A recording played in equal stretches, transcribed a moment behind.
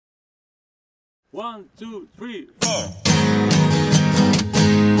1, 2, 3, 4.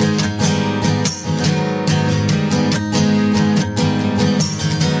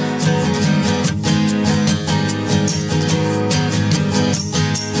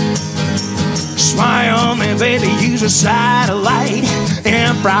 Smile me, baby, use a satellite.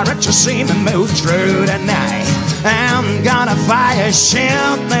 Infrared to see me move through the night. I'm gonna fire,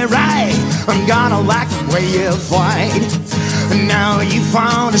 shoot me right. I'm gonna like the way you fight. Now you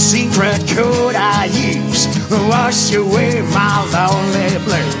found a secret code I use to wash away my lonely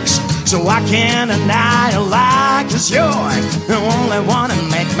blues. So I can't deny a like it's yours. You only wanna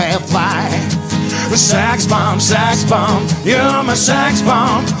make me fly. Sex bomb, you're my sex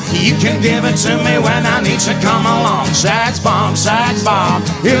bomb. You can give it to me when I need to come along. Sex bomb,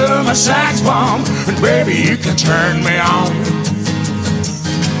 you're my sex bomb. And baby, you can turn me on.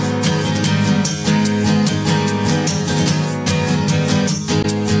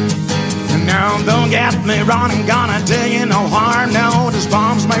 Now don't get me wrong, I'm gonna do you no harm. No, this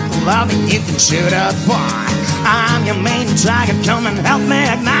bomb's made for love and you can shoot it far. I'm your main target, come and help me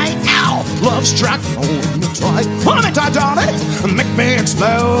ignite. Ow! Love struck, hold me tight. Hold me tight, darling. Make me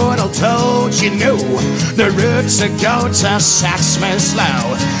explode, I told you no. The roots of goats are sex me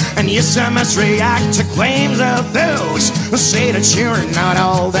slow. And you must react to claims of those who say that you're not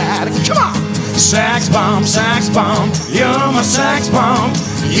all that. Come on! Sex bomb, you're my sex bomb.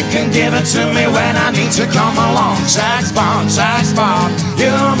 You can give it to me when I need to come along. Sex bomb,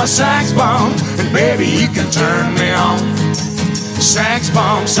 you're my sex bomb. And baby, you can turn me on. Sex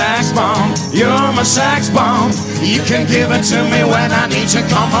bomb, you're my sex bomb. You can give it to me when I need to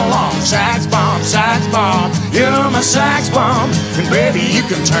come along. Sex bomb, you're my sex bomb. And baby, you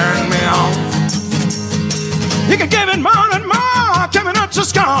can turn me on. You can give it more and more, coming up to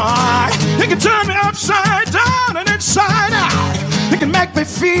sky. You can turn me upside down and inside out. You can make me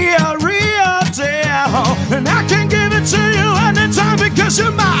feel real deal. And I can give it to you anytime because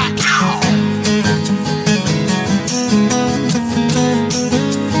you're mine.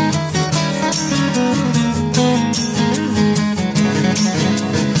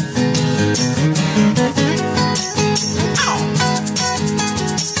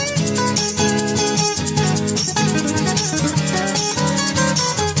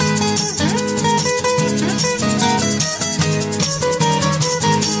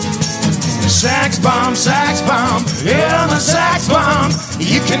 Sex bomb, you're my sex bomb.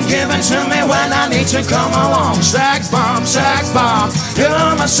 You can give it to me when I need to come along. Sex bomb,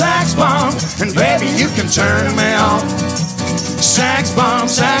 you're my sex bomb. And baby, you can turn me on. Sex bomb,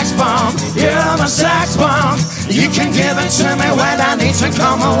 you're my sex bomb. You can give it to me when I need to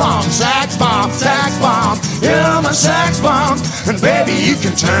come along. Sex bomb, you're my sex bomb. And baby, you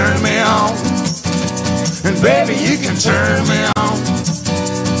can turn me on. And baby, you can turn me on.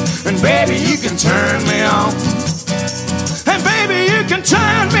 And baby, you can turn me on. And baby, you can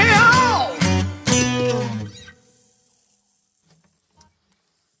turn me on.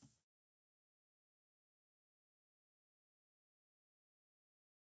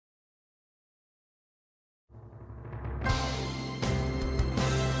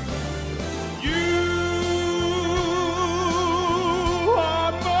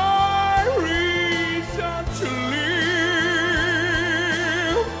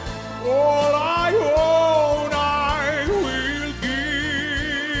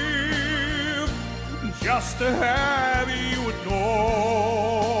 To have you adore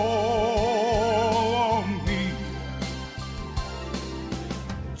me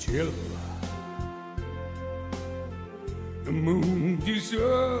till the moon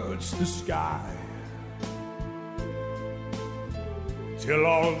deserts the sky, till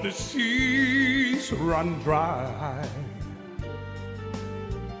all the seas run dry.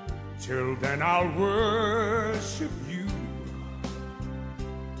 Till then I'll worship you.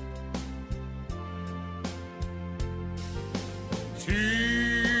 Till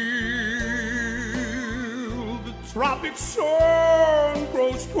the tropic sun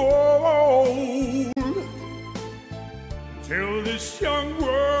grows cold, till this young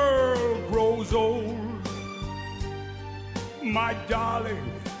world grows old, my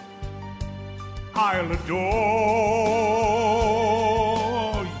darling, I'll adore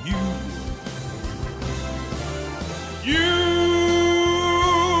you. You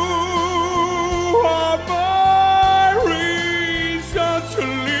are my reason to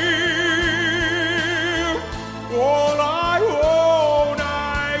live. All I own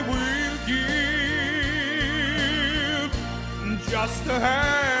I will give, just to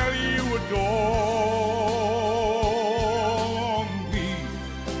have you adore me.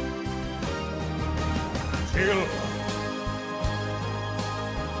 Till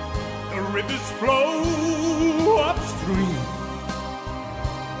the rivers flow upstream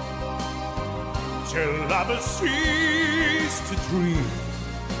till lovers cease to dream.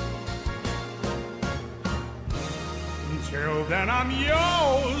 Until then I'm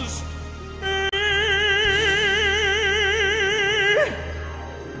yours,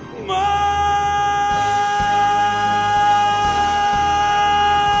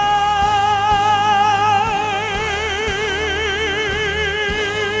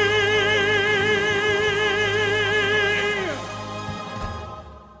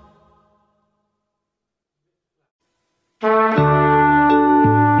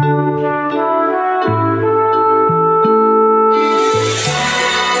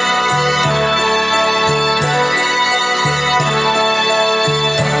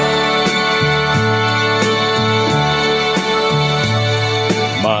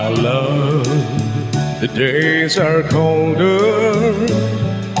 the days are colder,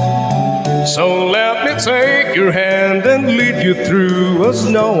 so let me take your hand and lead you through a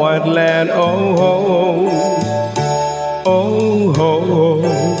snow-white land. Oh, oh, oh, oh,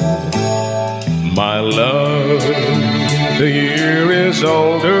 my love, the year is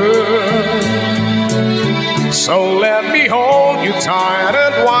older, so let me hold you tight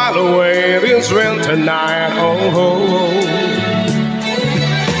and while away this winter night. Oh, oh, oh.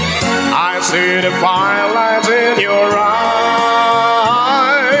 I see the firelight in your eyes,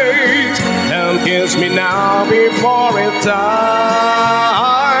 and kiss me now before it dies.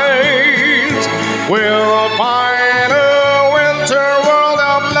 We'll find a winter world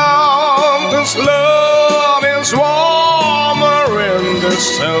of love, 'cause love is warmer in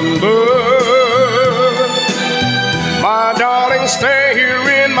December. My darling, stay here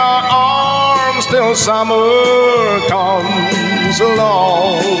in my arms till summer comes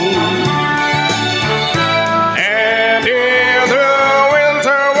along.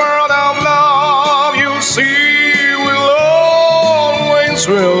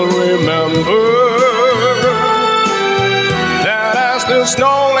 Will remember that as the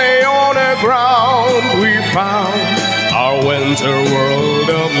snow lay on the ground, we found our winter world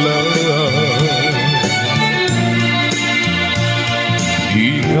of love.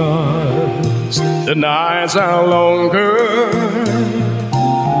 Because the nights are longer,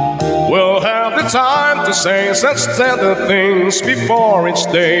 we'll have the time to say such tender things before each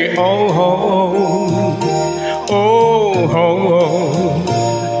day. Oh, oh, oh, oh, oh.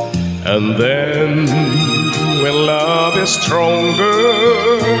 And then, when love is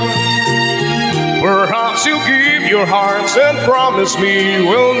stronger, perhaps you'll give your hearts and promise me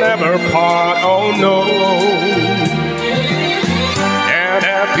we'll never part. Oh no. And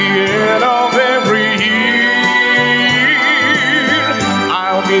at the end of every year,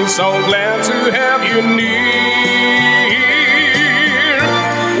 I'll be so glad to have you near.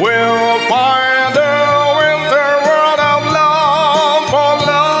 We'll find a winter world of love, for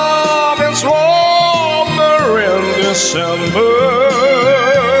love is warmer in December.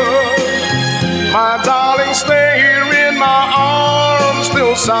 My darling, stay here in my arms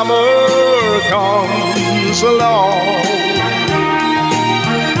till summer comes along.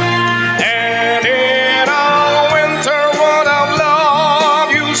 And in our winter world of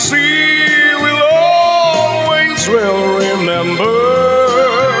love, you see, we'll always will remember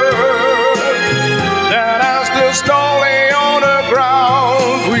that as the snow lay on the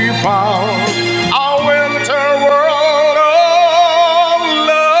ground, we found our winter world of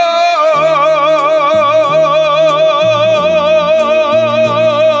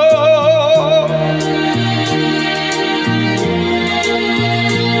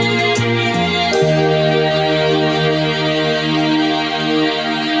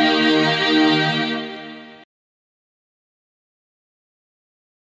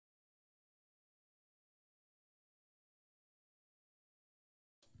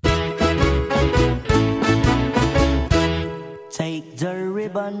Take the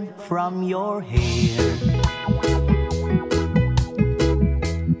ribbon from your hair,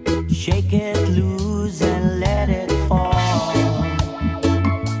 shake it loose and let it fall.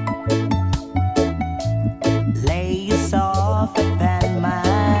 Lay yourself upon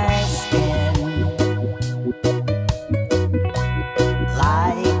my skin,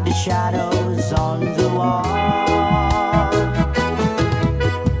 like the shadows on the wall.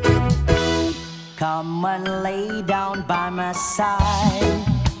 Come and lay down by my side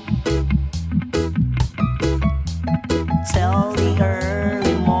till the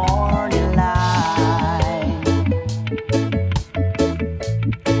early morning light.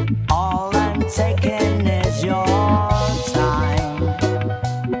 All I'm taking is your time.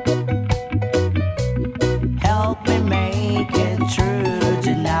 Help me make it through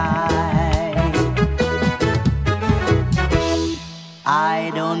tonight.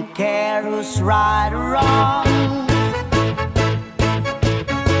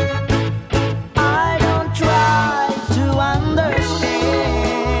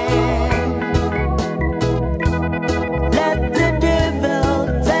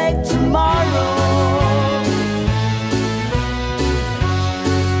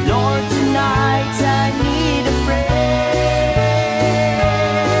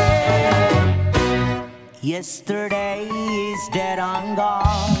 Yesterday is dead and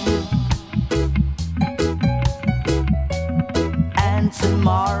gone, and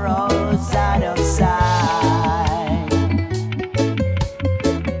tomorrow's out of sight,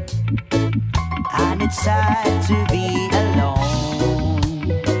 and it's sad to be alone.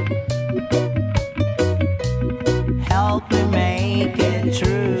 Help me make it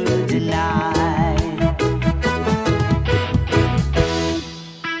through tonight.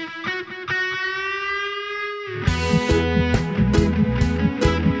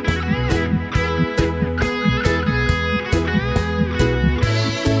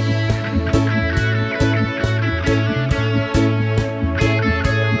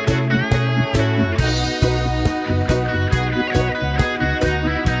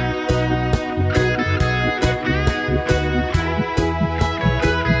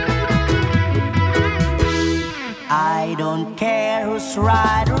 I don't care who's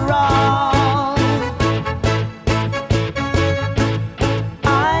right or wrong.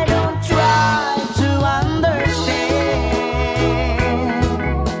 I don't try to understand.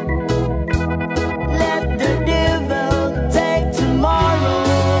 Let the devil take tomorrow.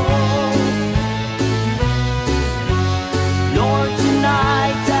 Lord,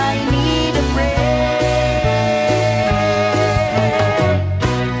 tonight I need a friend.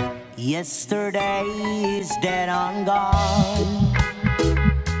 Yesterday is dead and gone,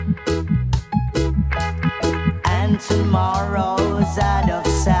 and tomorrow's out of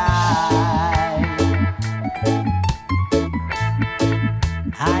sight,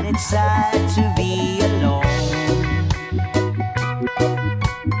 and it's sad to be alone.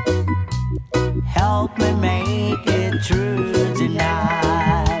 Help me make it through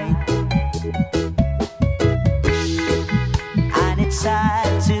tonight, and it's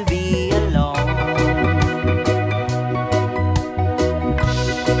sad to be alone.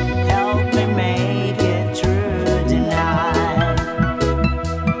 Help me make it through tonight,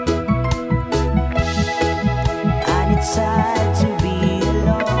 and it's sad to be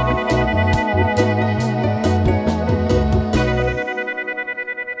alone.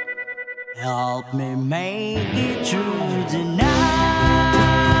 Help me make it through tonight.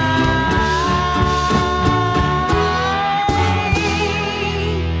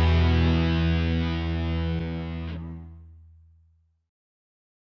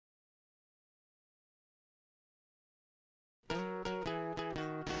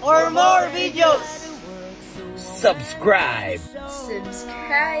 For more videos, subscribe.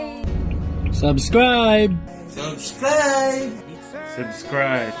 Subscribe. Subscribe. Subscribe.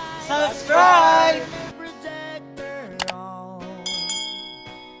 Subscribe. Subscribe.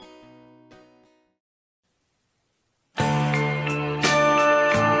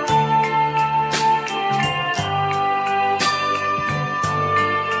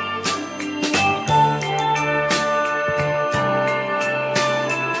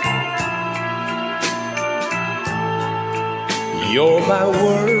 You're my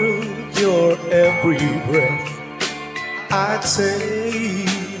world, you're every breath I take.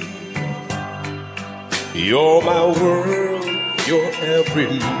 You're my world, you're every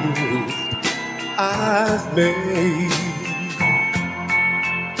move I've made.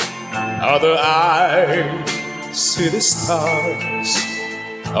 Other eyes see the stars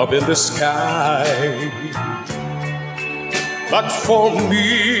up in the sky, but for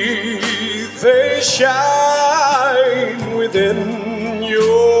me they shine within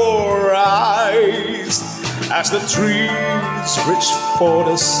your eyes as the trees reach for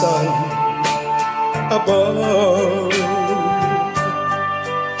the sun above.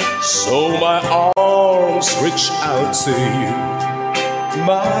 So my arms reach out to you,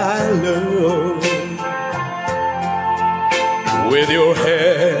 my love, with your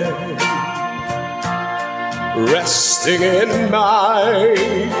head resting in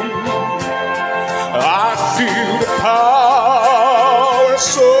mine. I feel the power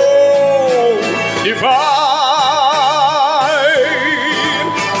so divine.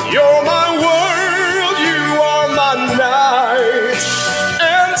 You're my world, you are my night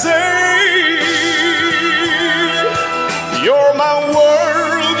and day. You're my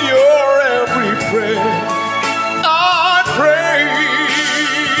world, you're every prayer I pray.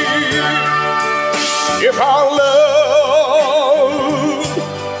 If our love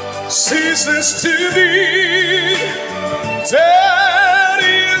ceases to be, that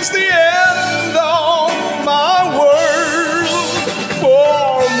is the end of my world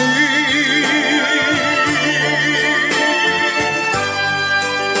for me.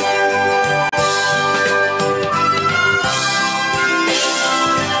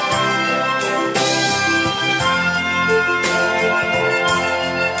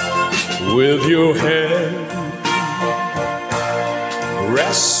 With your hand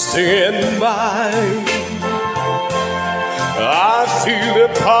resting in mine. I feel the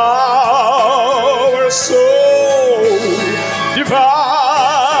power so divine.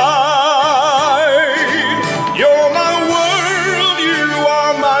 You're my world, you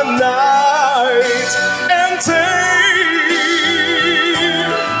are my night and day.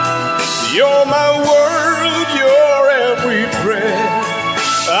 You're my world, your every breath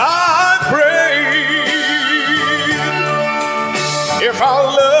I breathe. If our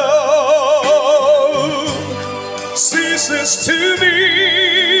love ceases to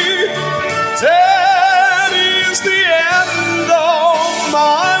be, that is the end of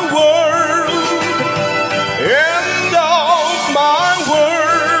my world, end of my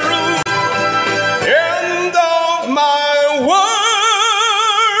world, end of my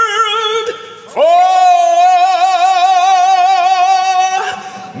world for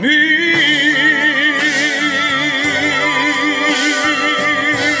me.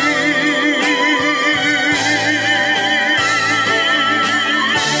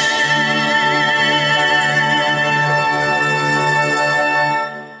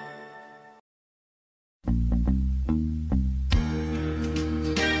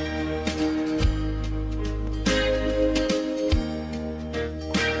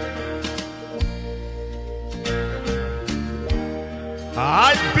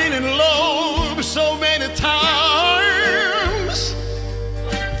 I've been in love so many times,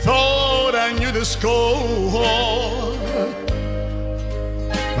 thought I knew the score,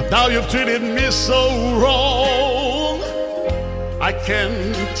 but now you've treated me so wrong, I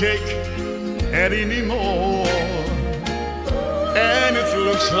can't take it anymore. And it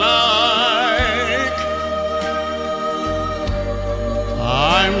looks like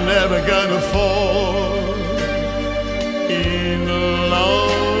I'm never gonna fall in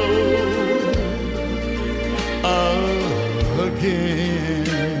love again.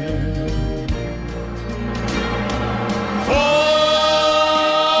 Fall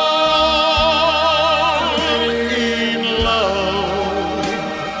in love.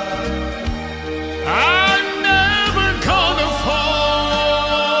 I'm never gonna fall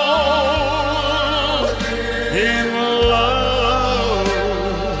in love.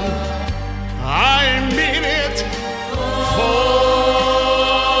 I mean it. Fall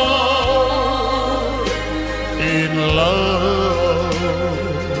in love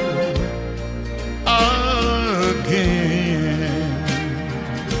again.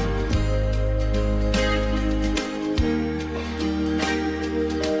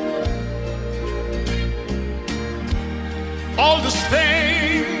 All these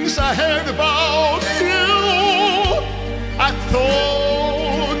things I heard about you, I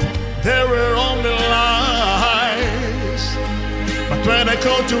thought they were only lies. But when I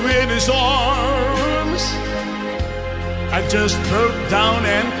caught you in his arms, I just broke down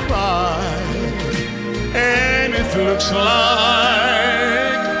and cried. And it looks like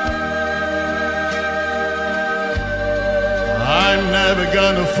I'm never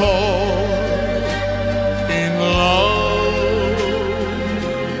gonna fall in love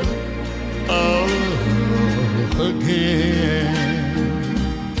again.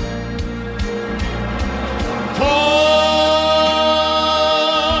 Fall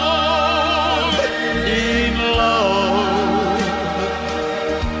in love.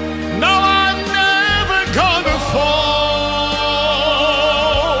 No, I'm never gonna fall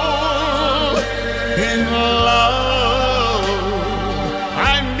in love.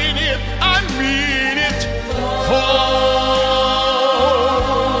 I mean it, I mean it. Fall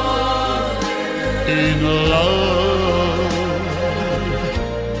in love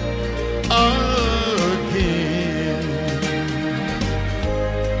again.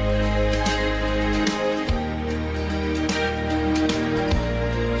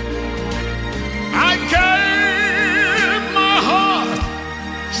 I gave my heart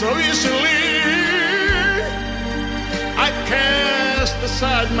so easily, I cast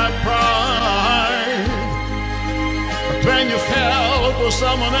aside my pride. But when you fell for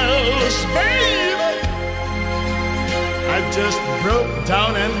someone else, baby, I just broke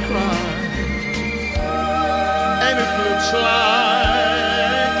down and cried. And it looks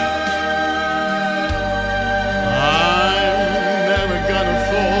like I'm never gonna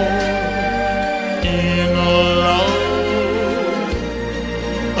fall in love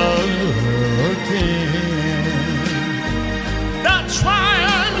again. That's why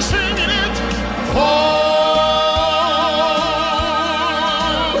I'm singing it. Fall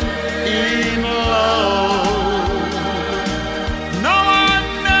in love. No, I'm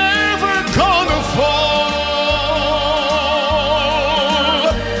never gonna fall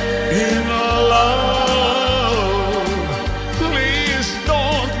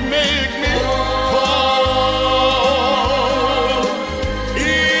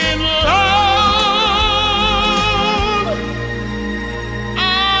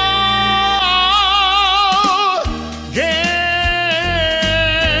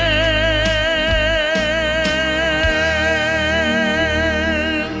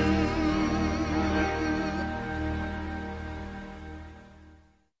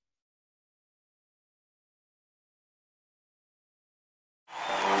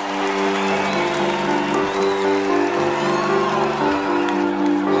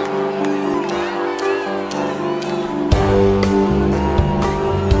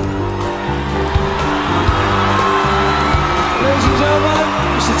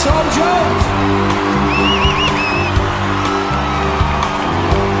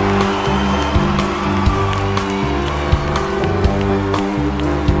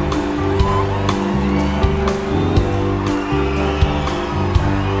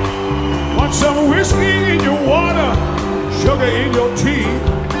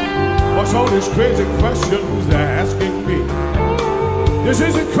crazy questions they're asking me. This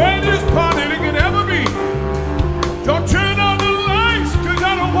is the craziest party that can ever be. Don't turn on the lights, cause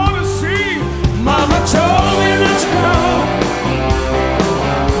I don't wanna see. Mama told me not to go.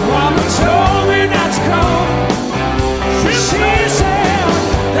 Mama told me not to go. She said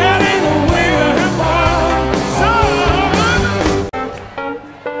that ain't the way to have fun, son.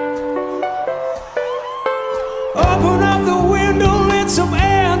 Open up the window, let some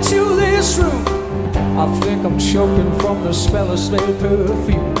air into this room. I think I'm choking from the smell of slave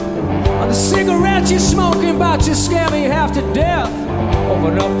perfume. On the cigarette you're smoking, about to scare me half to death.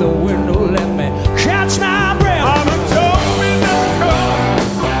 Open up the window, let me catch my breath. Mama told me not to come.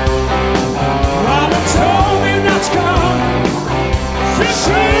 Mama told me not to come.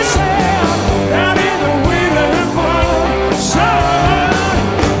 She said that ain't the way to have fun, son.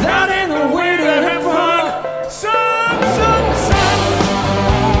 That ain't the way to have fun, son, son, son.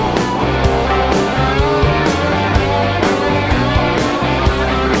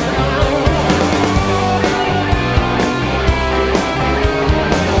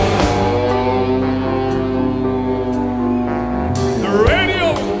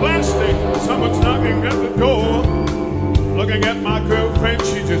 Someone's knocking at the door. Looking at my girlfriend,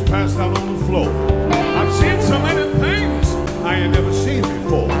 she just passed out on the floor. I've seen so many things I ain't never seen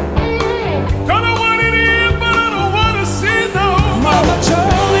before. Don't know what it is, but I don't want to see no more. Mama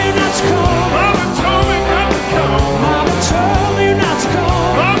told me not to come. Mama told me not to come. Mama told me not to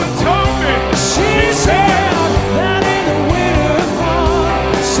come. Mama told me. She said that ain't the way to have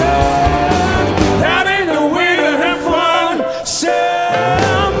fun, son. That ain't the way to have fun, son.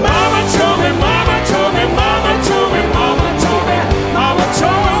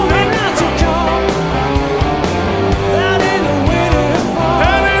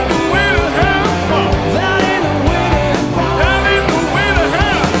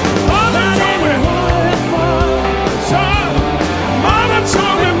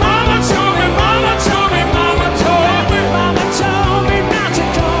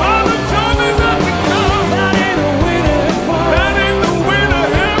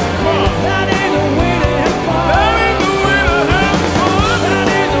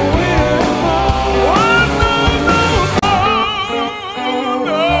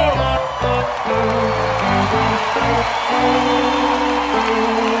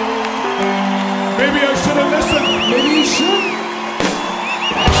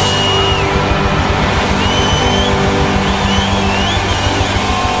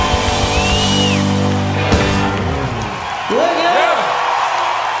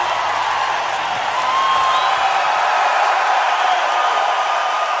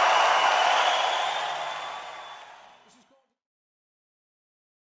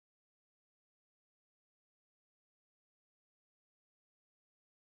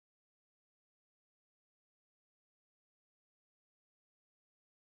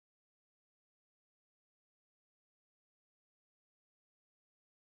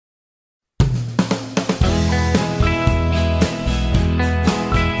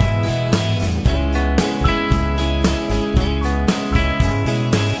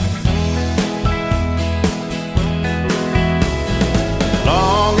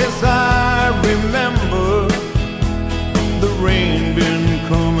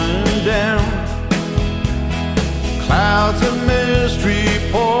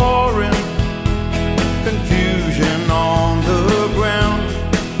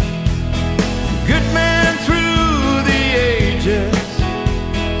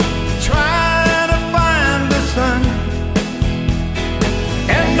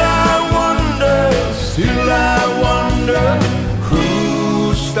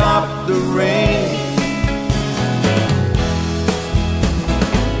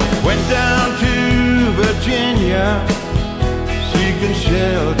 Seeking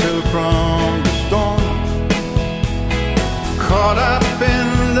shelter from the storm. Caught up in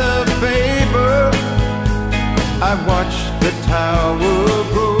the vapor, I watched the tower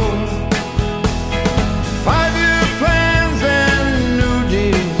grow. 5-year plans and new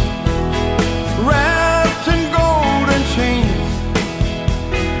deals, wrapped in golden chains.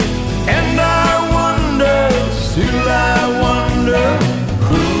 And I wonder, still I wonder,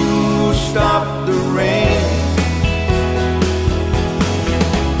 who stopped the rain.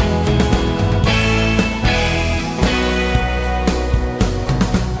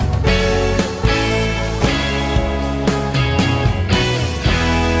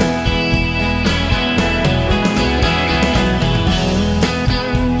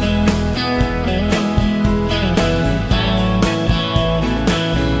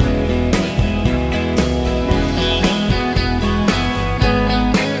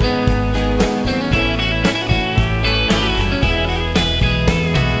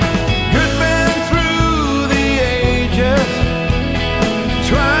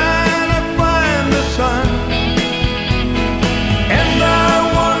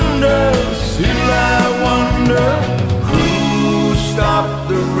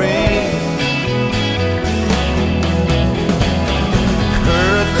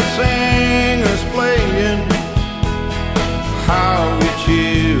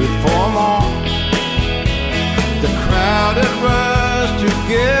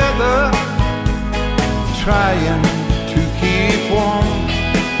 trying to keep warm.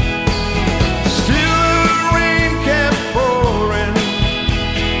 Still the rain kept pouring,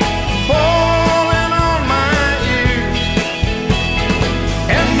 falling on my ears.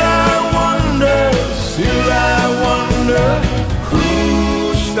 And I wonder, still I wonder, who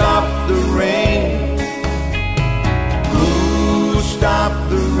stopped the rain? Who stopped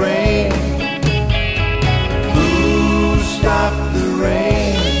the rain? Who stopped the rain?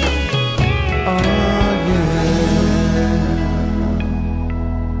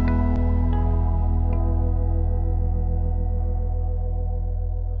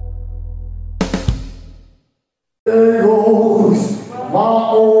 There goes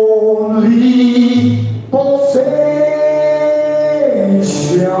my only possession.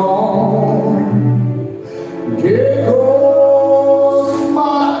 There goes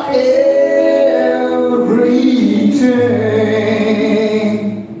my everything.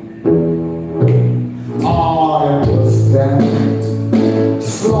 I was that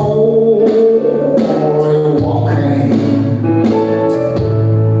slowly walking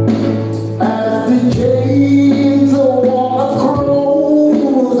as the gates of water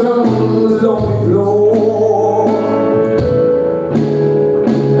close on the lonely floor,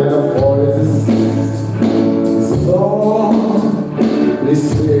 and the voices slowly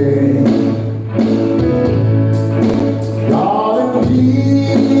sing. God, will be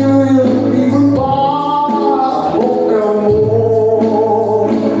goodbye forevermore.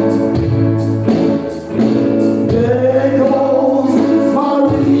 There goes my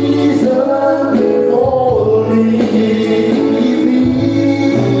reason for leaving.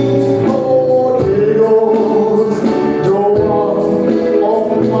 Oh, there goes the one of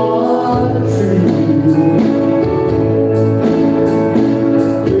my dreams.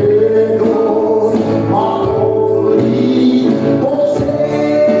 There goes my only possession.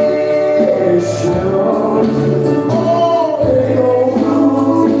 Oh, there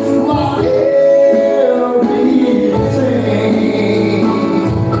goes my everything.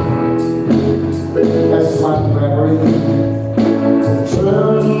 That's my memory.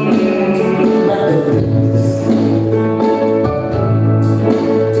 Turn back the days.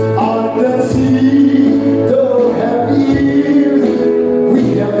 I can see the happy years we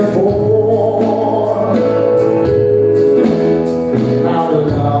had before. Now the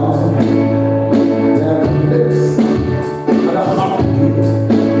love that lives and the heartbeat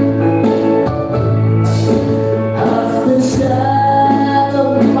has been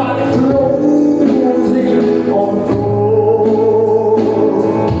shattered by the closing of the door.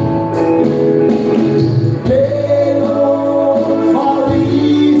 There goes my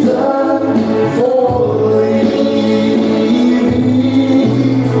reason for leaving.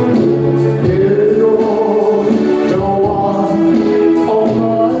 There goes the one of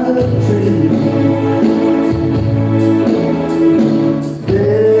my dreams.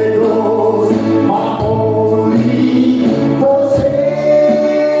 There goes my only possession.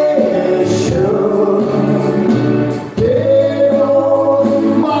 There goes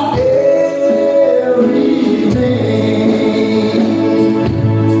my everything.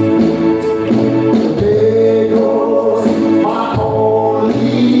 There goes my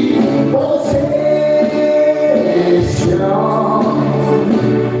only possession.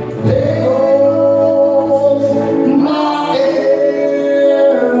 There goes my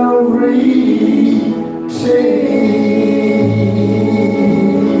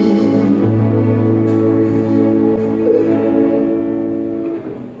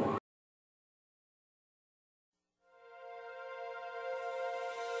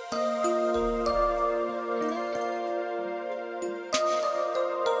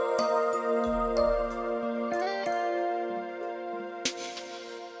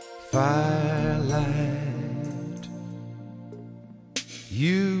Firelight,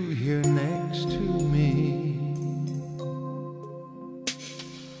 you here next to me.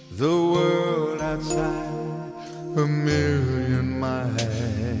 The world outside a million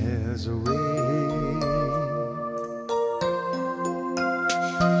miles away.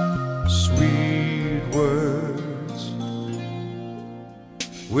 Sweet words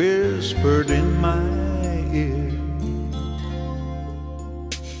whispered in my ear,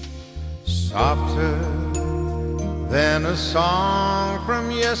 softer than a song from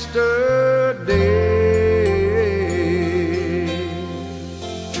yesterday.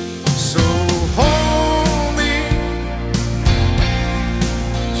 So hold me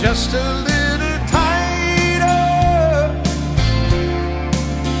just a little tighter.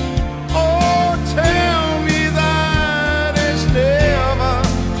 Oh, tell me that it's never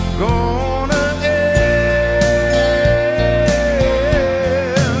gonna end.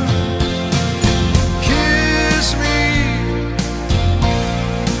 Kiss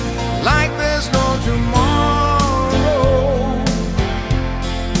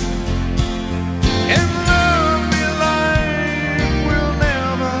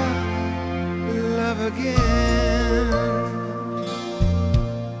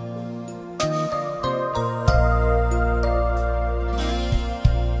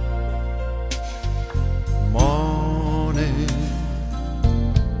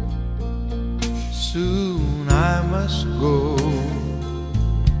soon I must go,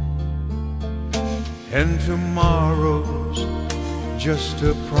 and tomorrow's just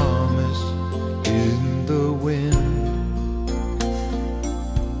a promise in the wind.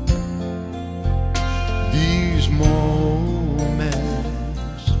 These moments,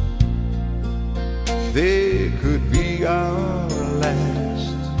 they could be our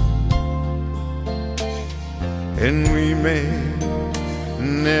last, and we may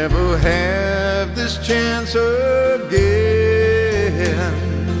never have this chance again.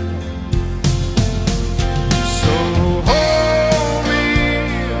 So hold me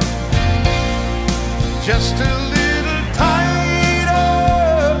just a little tighter,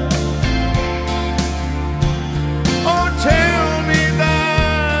 or tell me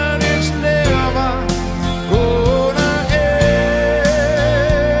that it's never gonna end.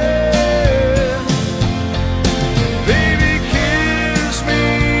 Baby, kiss me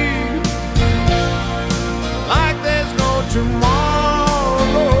like there's no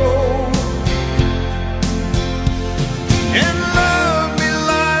tomorrow, and love me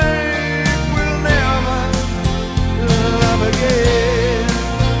like we'll never love again.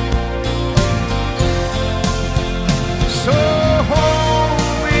 So hold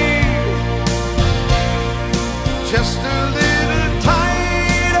me just a little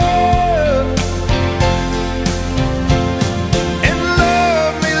tighter, and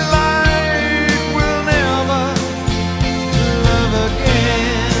love me like we'll never love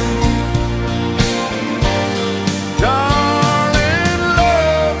again. Darling,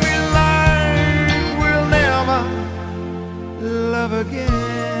 love me like we'll never love again.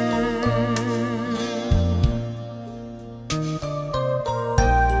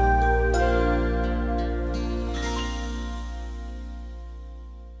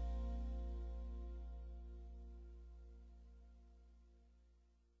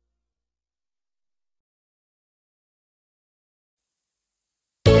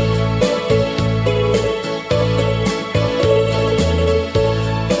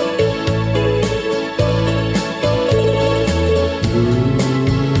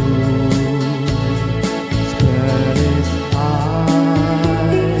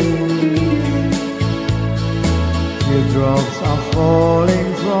 Teardrops are falling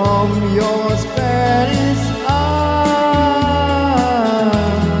from your Spanish eyes.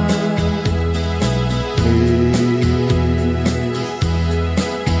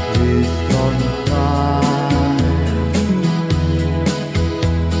 Please don't cry.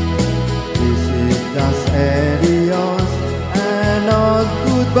 This is just adios and not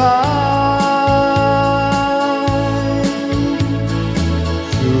goodbye.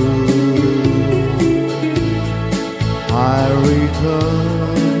 I return,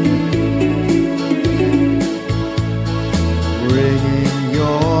 bringing you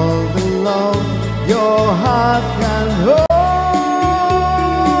all the love your heart can hold.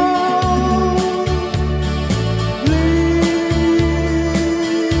 Please,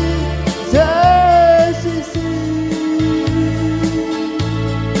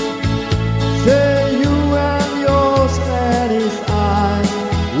 say you and your Spanish eyes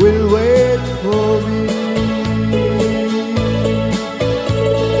will wait for me.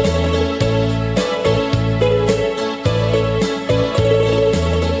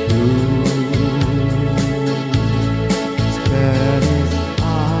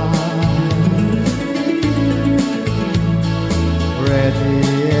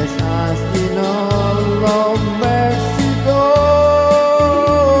 Yes, as in all of Mexico.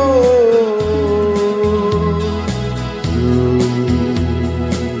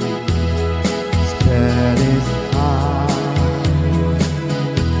 Spanish eyes,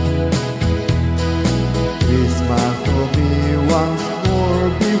 please smile for me once more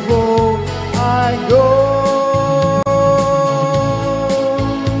before I go.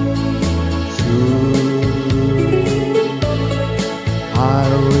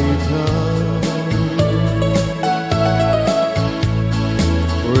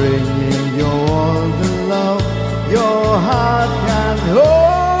 Bringing you all the love your heart can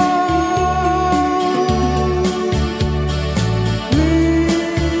hold. Please,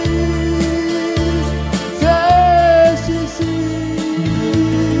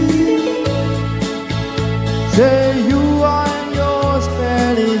 say you and your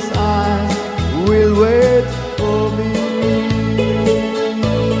Spanish eyes will wait for me.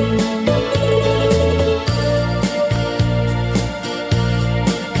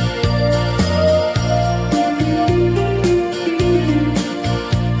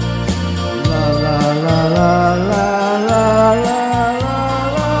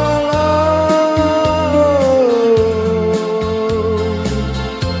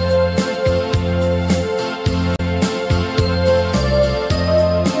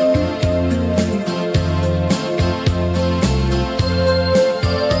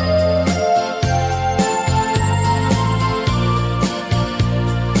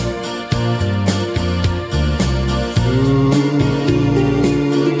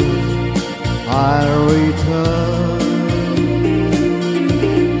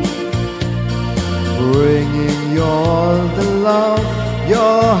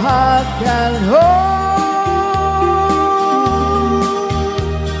 your heart can hold.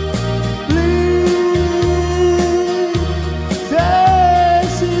 Please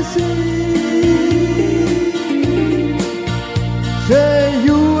taste and see. Say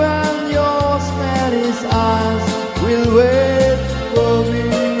you and your Spanish eyes will wait for me.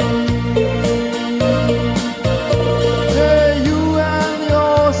 Say you and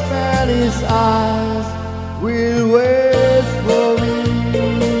your Spanish eyes will wait for me.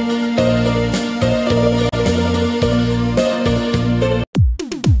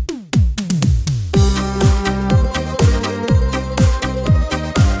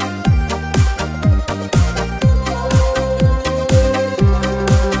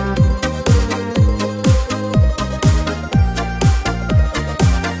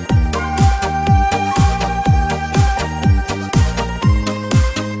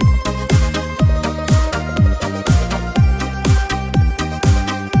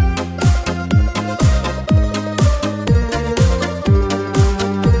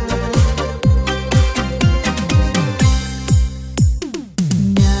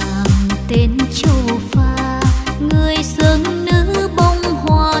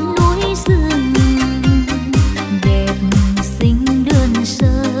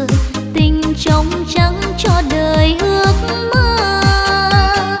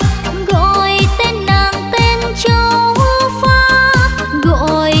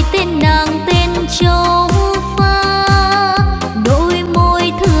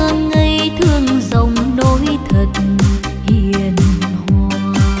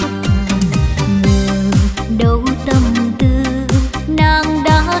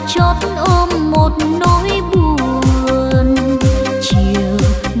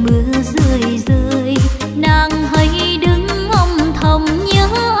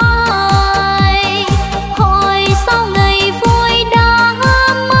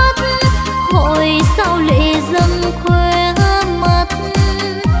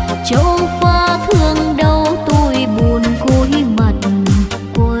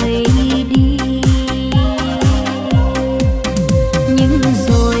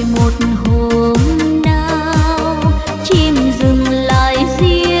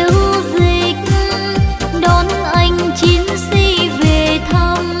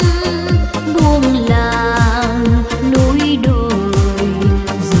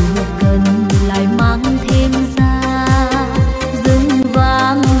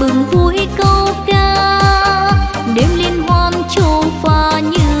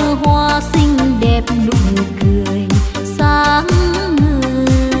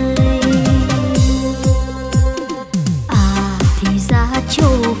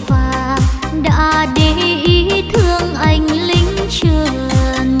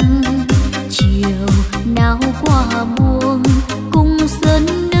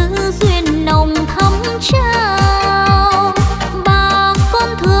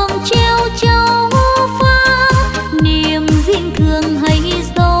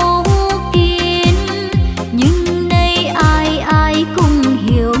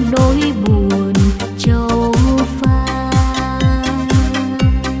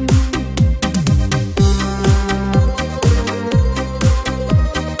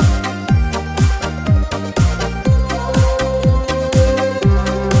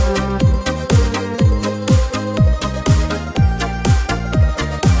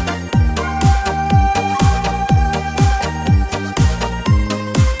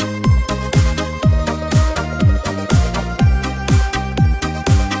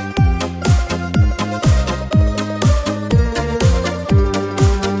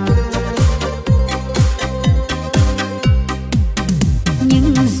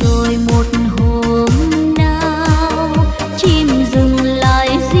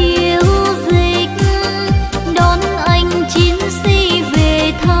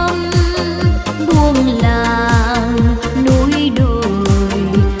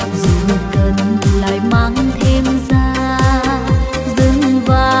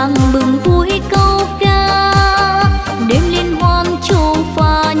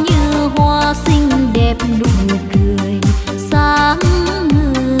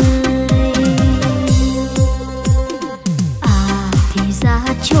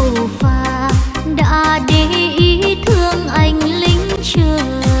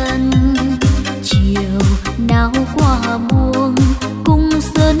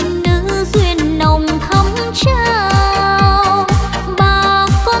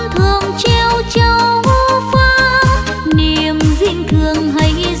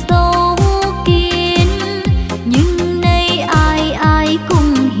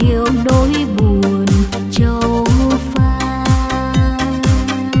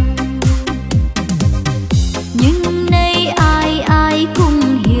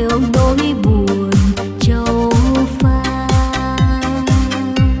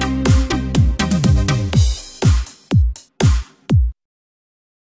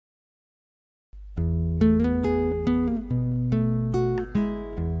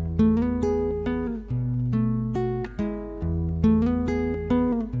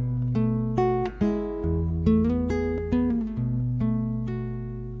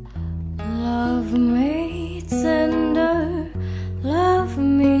 Love me tender, love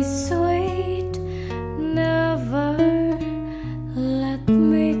me sweet, never let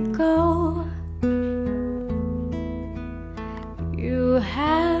me go. You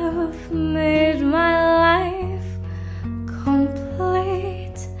have made my life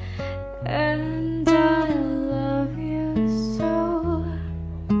complete, and I love you so.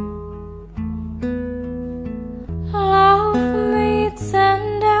 Love me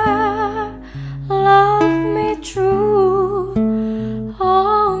tender, love me true,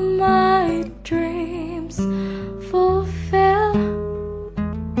 all my dreams fulfill.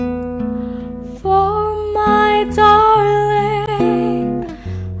 For my darling,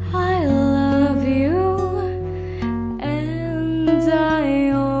 I love you, and I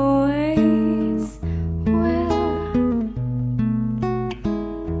always will.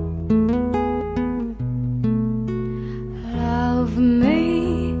 Love me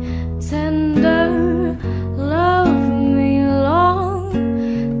tender, love me long,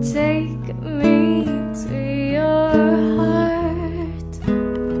 take me to your heart,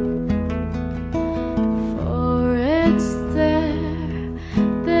 for it's there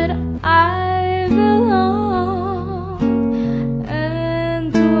that I belong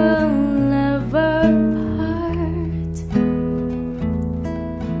and will never part.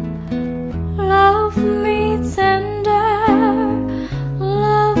 Love me tender,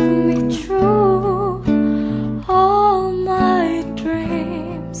 love me true, all my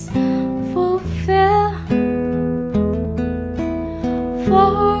dreams fulfill.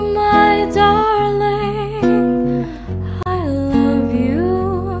 For my darling, I love you,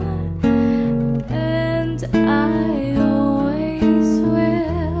 and I always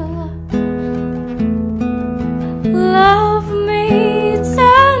will. Love me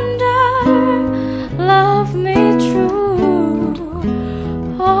tender, love me true,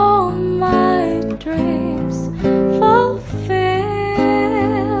 all my dreams fulfill.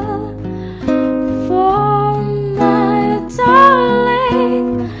 For my darling,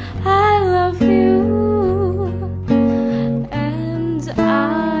 I love you, and I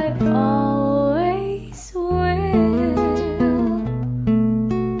always will.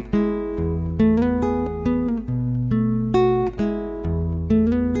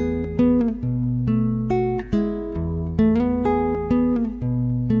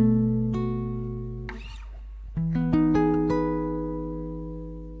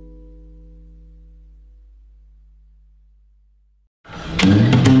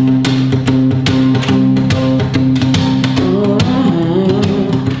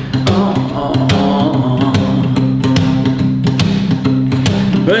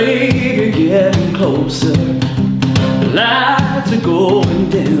 Baby, getting closer. The lights are going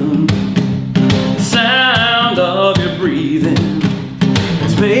dim. The sound of your breathing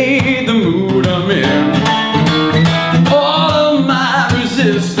has made the mood I'm in. All of my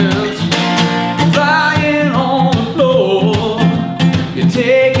resistance flying on the floor. You're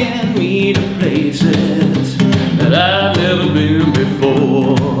taking me to places that I've never been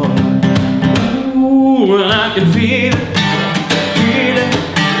before. Ooh, and I can feel it. Feel it,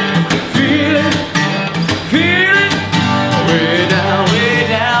 feel it, feel it. Way down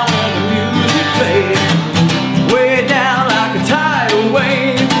where the music plays. Way down like a tidal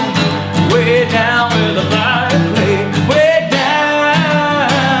wave. Way down where the fire plays. Way down,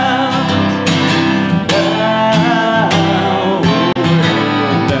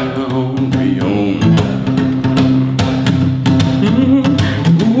 down, beyond.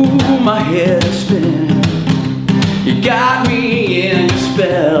 Ooh, my head is spinning. You got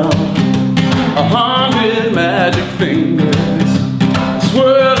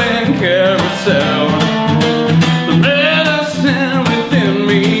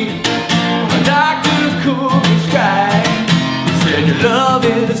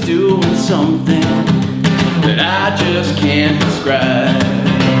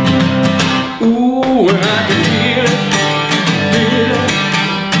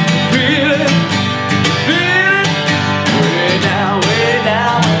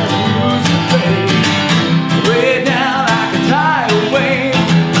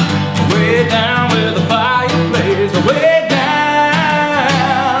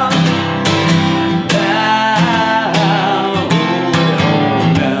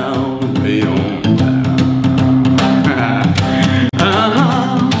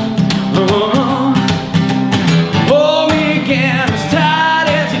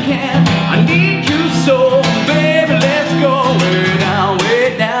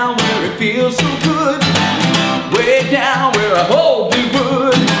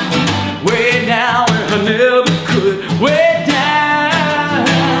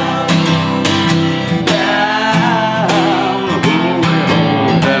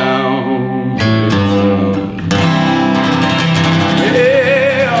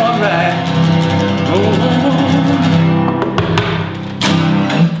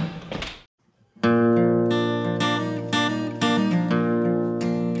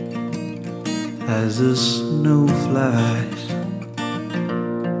as the snow flies.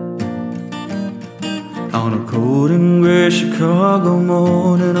 On a cold and gray Chicago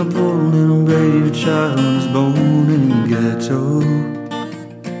morning, a poor little baby child was born in the ghetto.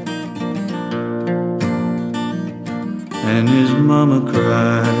 And his mama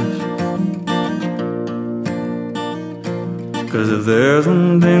cries, 'cause if there's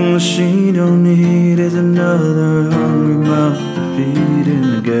one thing that she don't need, is another hungry mouth to feed in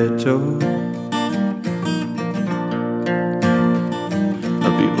the ghetto.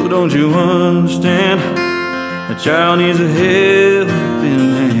 People, don't you understand? A child needs a helping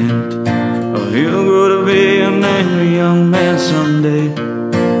hand, or he'll grow to be an angry young man someday.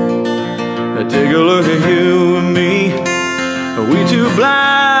 Take a look at you and me. Are we too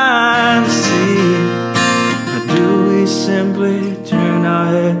blind to see? Or do we simply turn our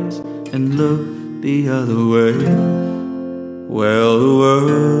heads and look the other way? Well, the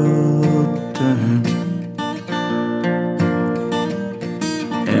world turns,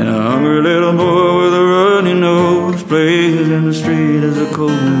 and a hungry little boy with a runny nose plays in the street as the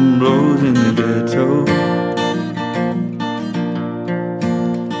cold wind blows in the ghetto.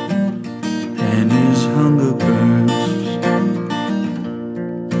 And his hunger burns,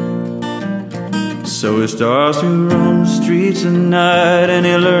 so he starts to roam the streets at night, and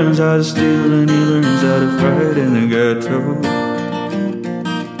he learns how to steal and he learns how to fight in the ghetto.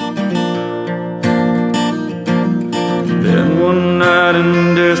 Then one night in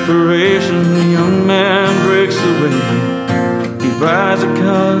desperation, the young man breaks away. He buys a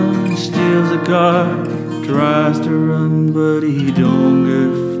car, steals a car, tries to run but he don't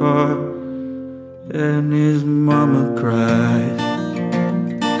get far. And his mama cries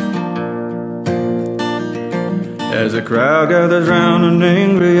as the crowd gathers round an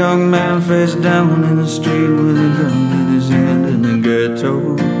angry young man face down in the street with a gun in his hand in the ghetto.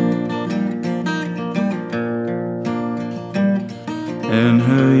 And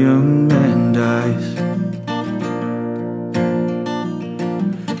her young man dies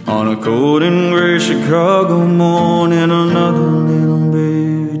on a cold and gray Chicago morning. Another little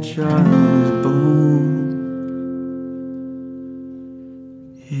baby child is born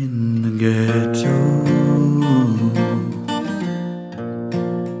in the ghetto.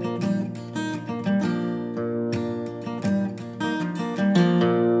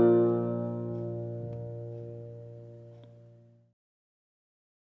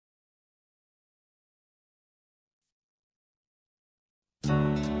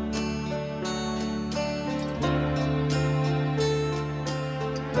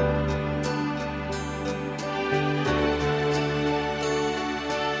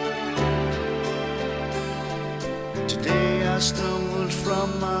 Stumbled from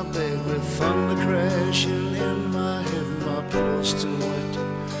my bed with thunder crashing in my head. My pillow still wet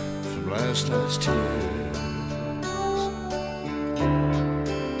from last night's tears.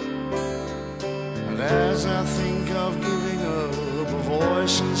 And as I think of giving up, a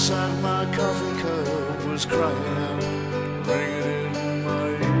voice inside my coffee cup was crying out, ringing in my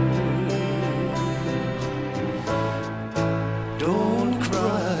ear. Don't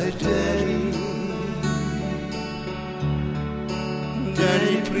cry, Daddy.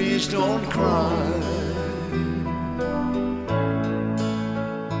 Daddy, please don't cry.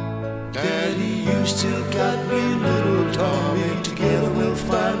 Daddy, you still got me, little Tommy. Together we'll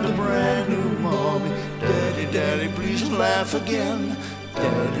find a brand new mommy. Daddy, Daddy, please laugh again.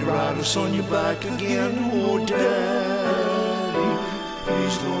 Daddy, ride us on your back again. Oh, Daddy,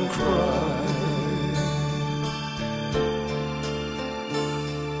 please don't cry.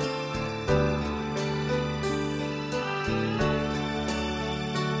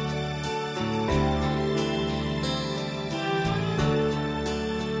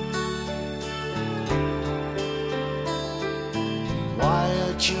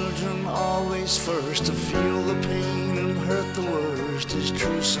 Children always first to feel the pain and hurt the worst is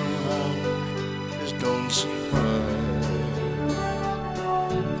true somehow, just don't seem right.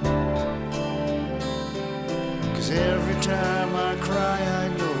 'Cause every time I cry I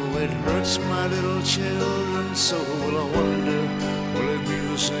know it hurts my little children's soul. I wonder, will it be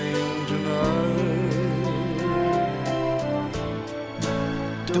the same tonight?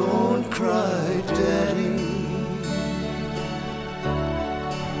 Don't cry, Daddy.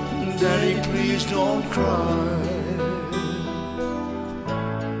 Daddy, please don't cry.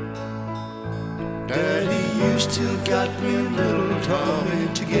 Daddy, you still got me and little Tommy.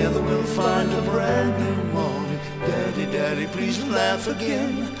 Together we'll find a brand new morning. Daddy, Daddy, please laugh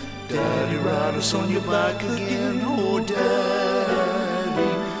again. Daddy, ride us on your back again. Oh,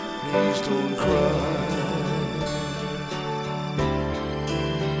 Daddy, please don't cry.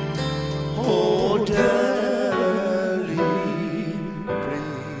 Oh,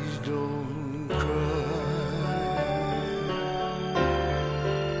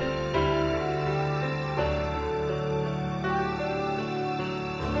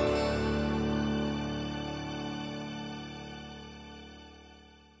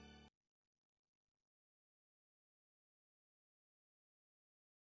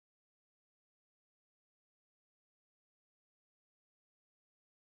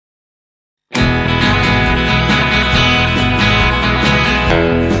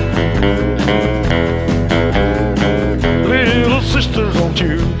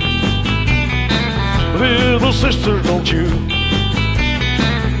 Little sister, don't you?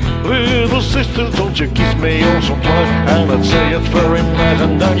 Little sister, don't you kiss me also twice, and I'd say it very nice,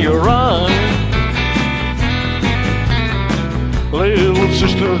 and then you run. Little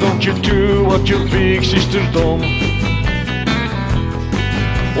sister, don't you do what your big sister's done.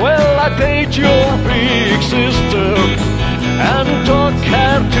 Well, I date your big sister and took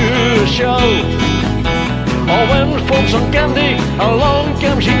her to a show. I went for some candy, along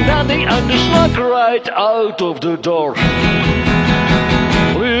came she dandy, and they snuck right out of the door.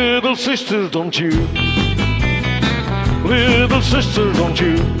 Little sister, don't you? Little sister, don't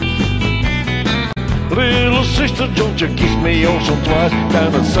you? Little sister, don't you kiss me also twice,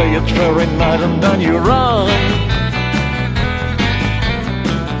 then I'd say it's very nice, and then you run.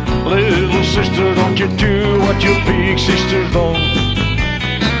 Little sister, don't you do what your big sister's done.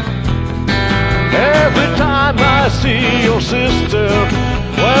 Every time I see your sister,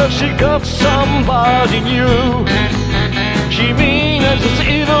 well, she got somebody new. She mean and she's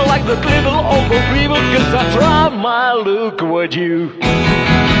evil like the little old people, 'cause I try my look with you.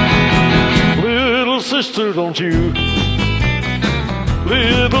 Little sister, don't you?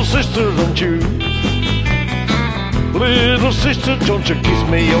 Little sister, don't you? Little sister, don't you kiss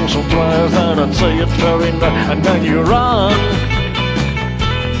me oh so twice, and I'd say it very nice, and then you run.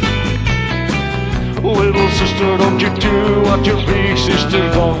 Little sister, don't you do what your big sister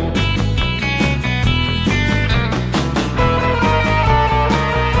done.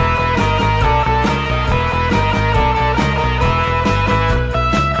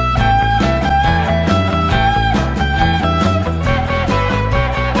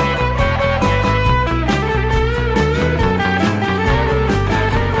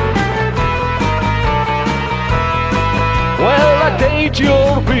 Date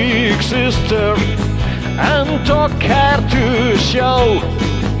your big sister and took her to a show.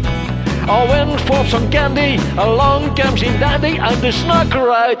 I went for some candy, along came she dandy, and they snuck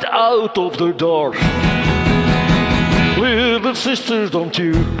right out of the door. Little sister, don't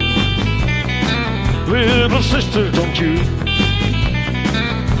you? Little sister, don't you?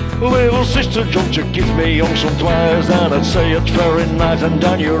 Little sister, don't you kiss me once or twice, and I'd say it's very nice, and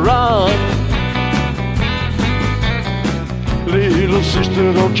then you run. Little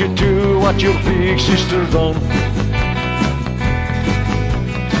sister, don't you do what your big sister done.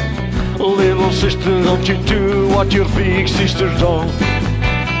 Little sister, don't you do what your big sister done.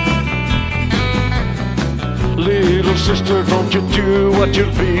 Little sister, don't you do what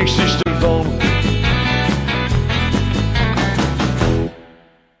your big sister done.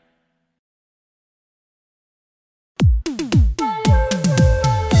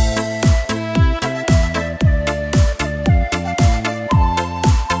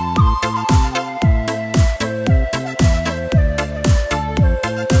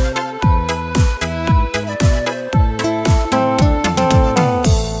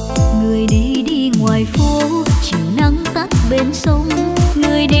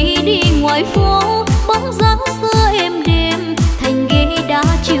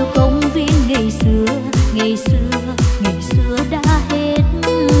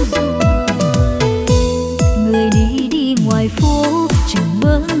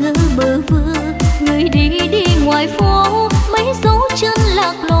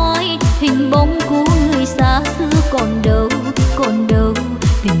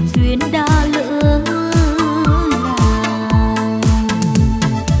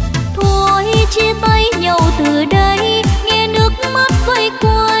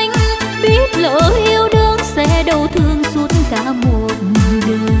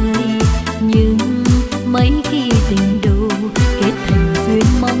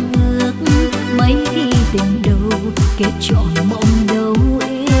 Kết trọn mộng đâu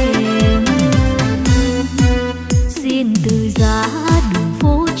em.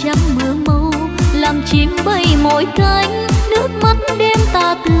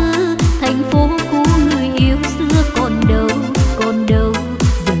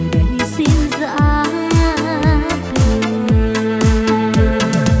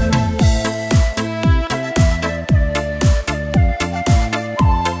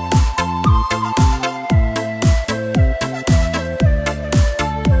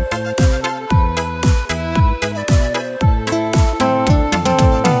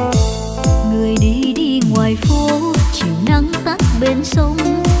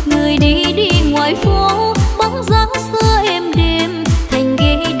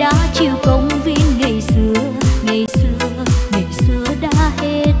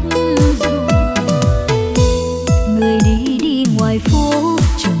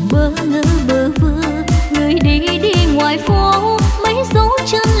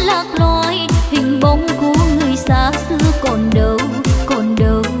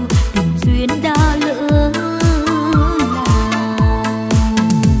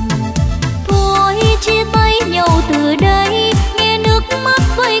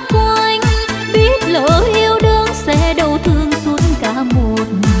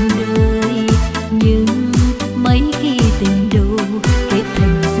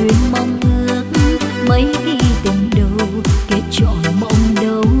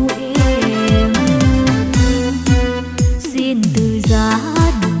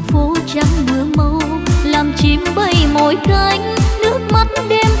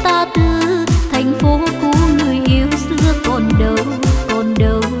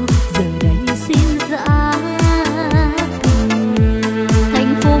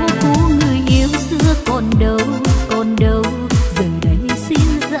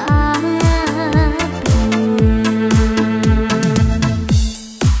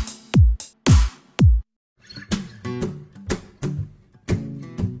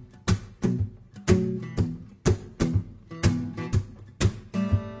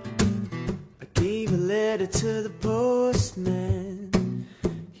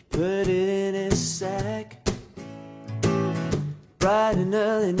 put it in his sack. Bright and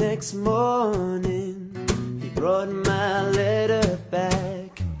early next morning, he brought my letter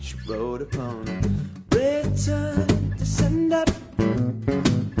back. She wrote upon it, return to send up,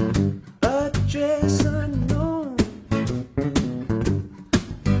 address unknown,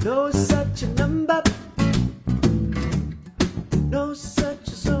 no such a number, no such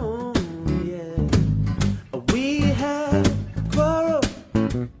a zone, yeah. We had a quarrel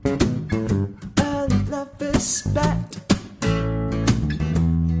and love is spat.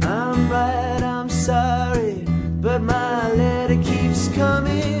 I'm right, I'm sorry, but my letter keeps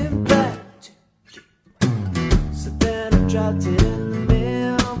coming back. So then I dropped it in the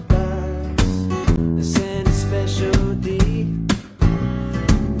mailbox and sent a special deed.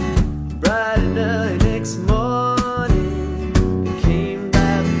 Bright and early next morning, it came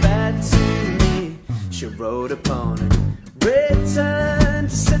back to me. She wrote upon it, return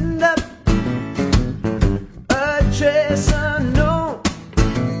to send up, address unknown,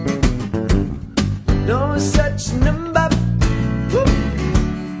 no such number,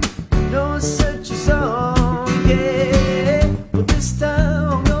 no such a song, yeah. But this time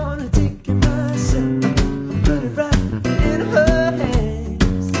I'm gonna take it myself and put it right in her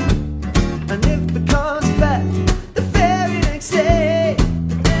hands. And if it comes back the very next day,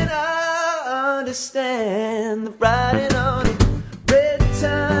 then I understand the writing on it.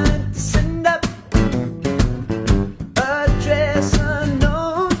 Return to send up, address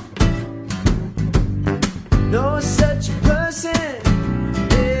unknown, no such person,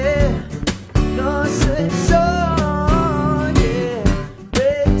 yeah, no such song, yeah.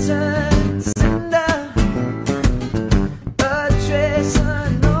 Return to sender, address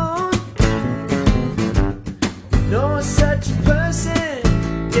unknown, no such person,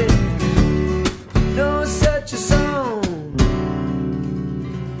 yeah, no such a song.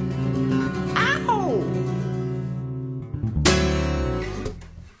 Ow!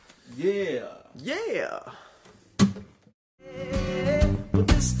 Yeah, yeah. But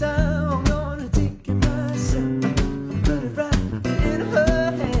this time I'm gonna take it myself and put it right in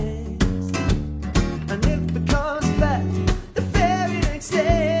her hands. And if it comes back the very next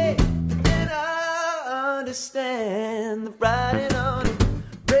day, then I understand the writing on it.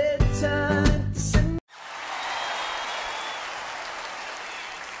 Return to send.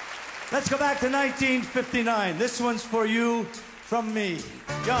 Let's go back to 1959. This one's for you from me,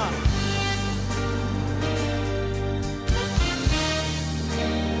 John.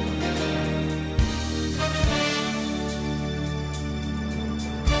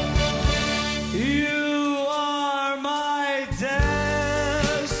 You are my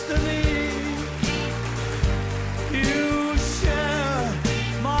destiny. You share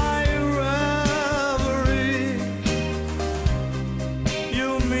my reverie.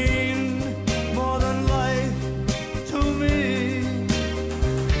 You mean more than life to me.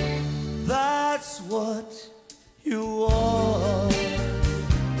 That's what you are.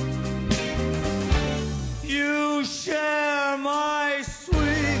 You share my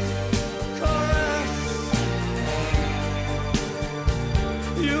sweet caress.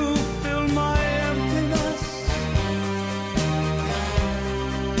 You fill my emptiness.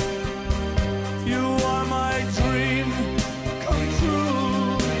 You are my dream come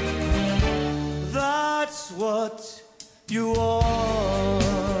true. That's what you are.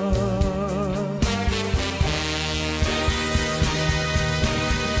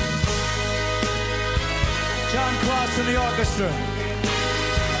 John Cross in the orchestra.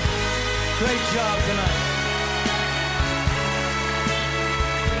 Great job tonight.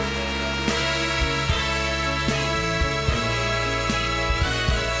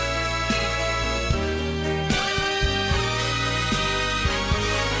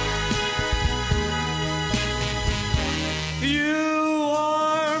 You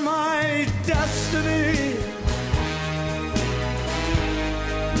are my destiny.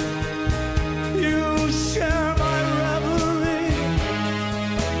 You share my reverie.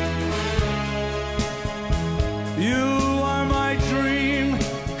 You are my dream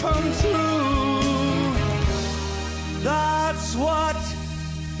come true. That's what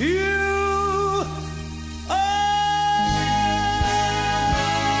you are.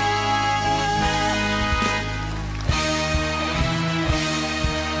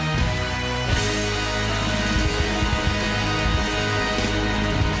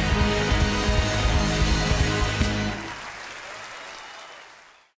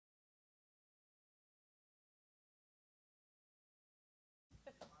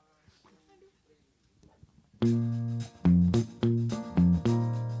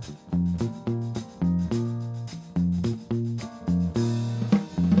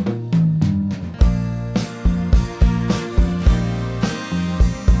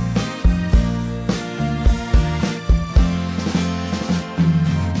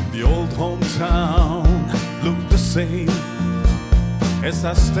 as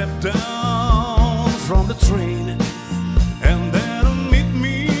I step down from the train, and there to meet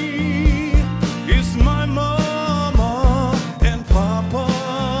me is my mama and papa.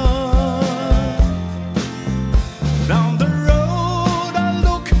 Down the road I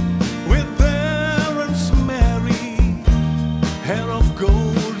look with their Aunt Mary, hair of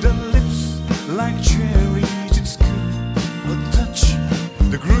gold and lips like cherries. It's good to touch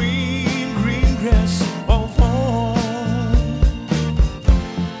the green, green grass of home.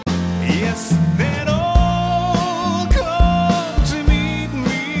 Yes, they'd all come to meet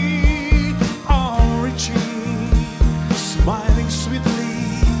me, all reaching, smiling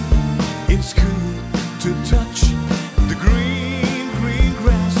sweetly. It's good to touch the green, green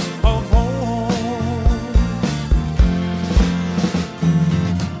grass of home.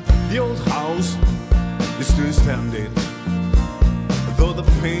 The old house is still standing, though the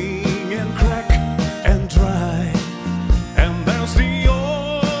paint and crack and dry. And there's the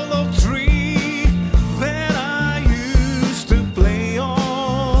old oak tree that I used to play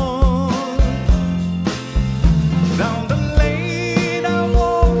on. Down the lane I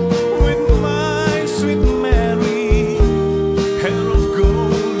walk with my sweet Mary, hair of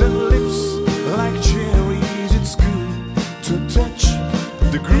gold and lips like cherries. It's good to touch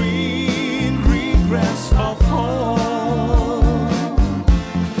the green, green grass of home.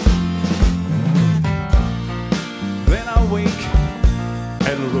 Then I wake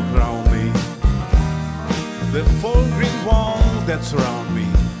and look round me, the four green walls that surround me,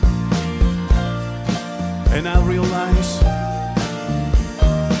 and I realize,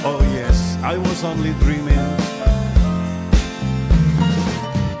 oh yes, I was only dreaming.